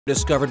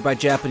Discovered by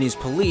Japanese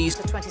police.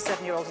 The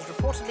 27-year-old has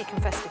reportedly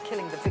confessed to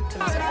killing the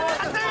victims.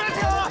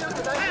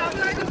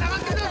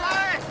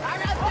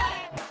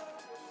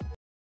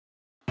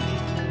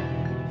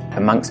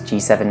 Amongst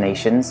G7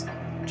 nations,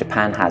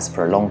 Japan has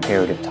for a long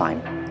period of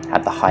time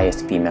had the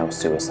highest female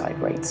suicide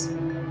rates.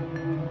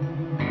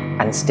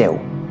 And still,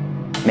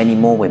 many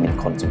more women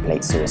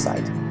contemplate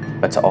suicide,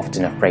 but are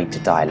often afraid to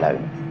die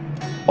alone.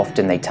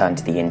 Often they turn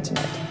to the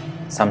internet,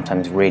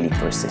 sometimes really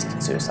for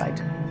assisted suicide,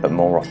 but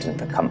more often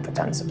for comfort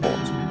and support.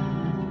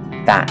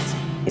 That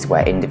is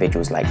where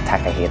individuals like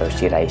Takahiro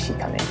Shiraishi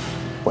come in,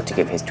 or to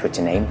give his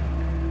Twitter name,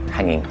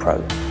 Hanging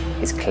Pro,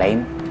 his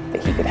claim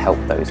that he could help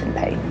those in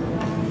pain.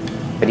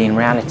 But in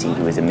reality,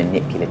 he was a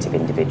manipulative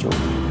individual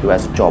who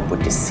as a job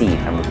would deceive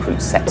and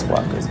recruit sex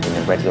workers in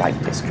the red light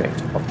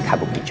district of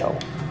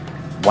Kabukicho.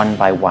 One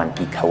by one,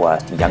 he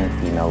coerced young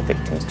female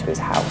victims to his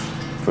house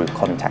through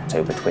contact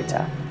over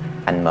Twitter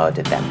and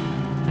murdered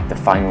them. The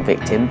final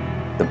victim,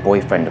 the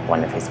boyfriend of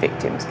one of his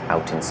victims,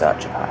 out in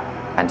search of her.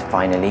 And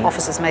finally,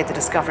 officers made the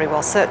discovery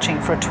while searching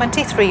for a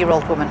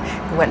 23-year-old woman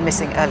who went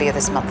missing earlier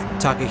this month.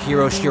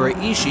 Takahiro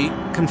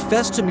Shiraishi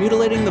confessed to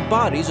mutilating the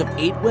bodies of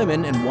 8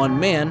 women and 1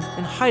 man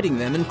and hiding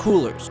them in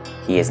coolers.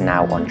 He is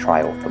now on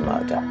trial for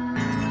murder.